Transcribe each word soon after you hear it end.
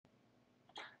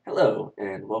Hello,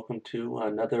 and welcome to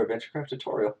another AdventureCraft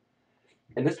tutorial.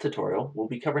 In this tutorial, we'll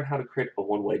be covering how to create a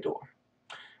one-way door.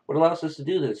 What allows us to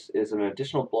do this is an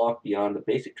additional block beyond the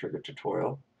basic trigger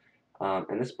tutorial,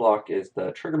 and this block is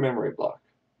the trigger memory block.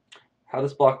 How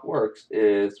this block works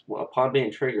is, upon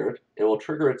being triggered, it will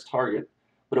trigger its target,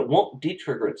 but it won't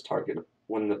de-trigger its target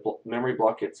when the memory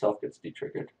block itself gets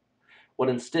de-triggered. What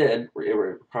instead, it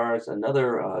requires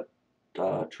another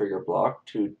trigger block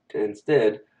to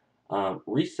instead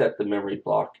reset the memory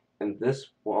block, and this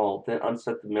will then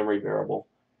unset the memory variable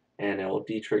and it will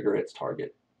de-trigger its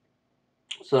target.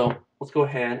 So let's go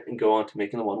ahead and go on to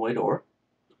making the one-way door.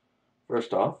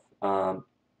 First off,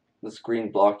 this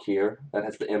green block here that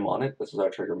has the M on it, this is our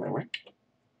trigger memory.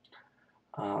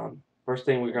 First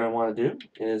thing we're going to want to do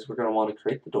is we're going to want to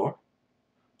create the door.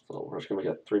 So we're just going to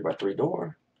make a 3x3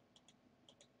 door.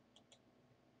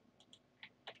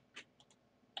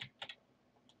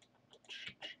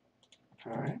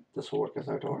 Alright, this will work as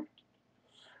our door.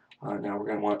 Now we're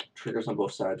going to want triggers on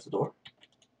both sides of the door.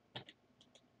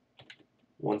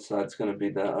 One side's going to be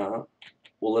the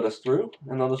will let us through,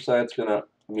 and the other side's going to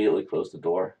immediately close the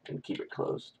door and keep it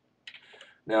closed.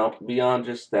 Now, beyond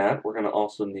just that, we're going to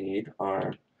also need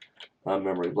our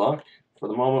memory block. For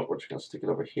the moment, we're just going to stick it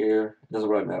over here. It doesn't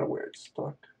really matter where it's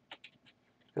stuck,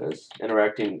 because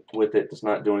interacting with it does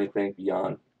not do anything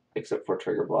beyond, except for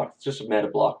trigger blocks. It's just a meta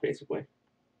block, basically.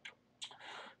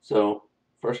 So,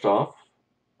 first off,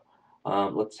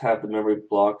 let's have the memory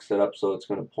block set up so it's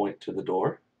going to point to the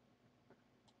door.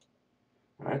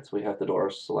 Alright, so we have the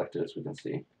door selected, as we can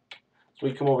see. So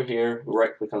we come over here, we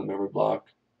right click on the memory block,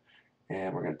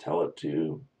 and we're going to tell it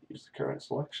to use the current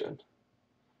selection.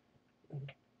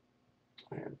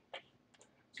 And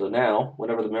so now,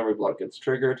 whenever the memory block gets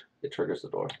triggered, it triggers the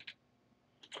door.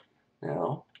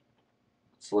 Now,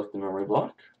 select the memory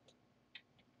block.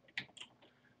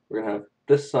 We're going to have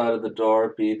this side of the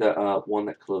door be the one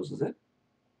that closes it.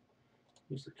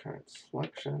 Use the current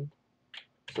selection.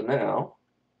 So now,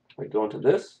 if I go into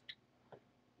this,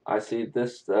 I see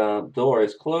this door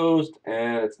is closed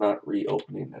and it's not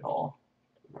reopening at all.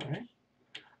 Alright.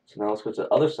 So now let's go to the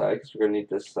other side, because we're going to need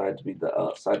this side to be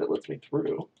the side that lets me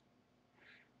through.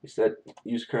 We said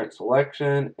use current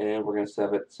selection, and we're going to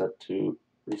have it set to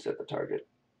reset the target.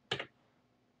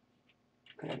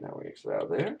 And now we exit out of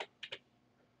there.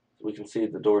 So we can see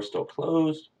the door is still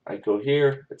closed. I go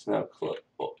here, it's now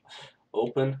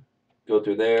open. Go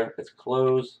through there, it's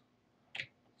closed.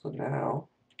 So now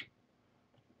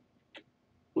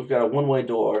we've got a one-way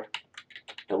door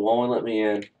that will only let me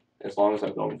in as long as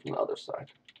I'm going from the other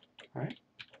side. All right.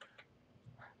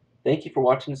 Thank you for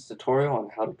watching this tutorial on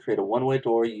how to create a one-way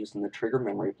door using the trigger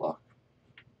memory block.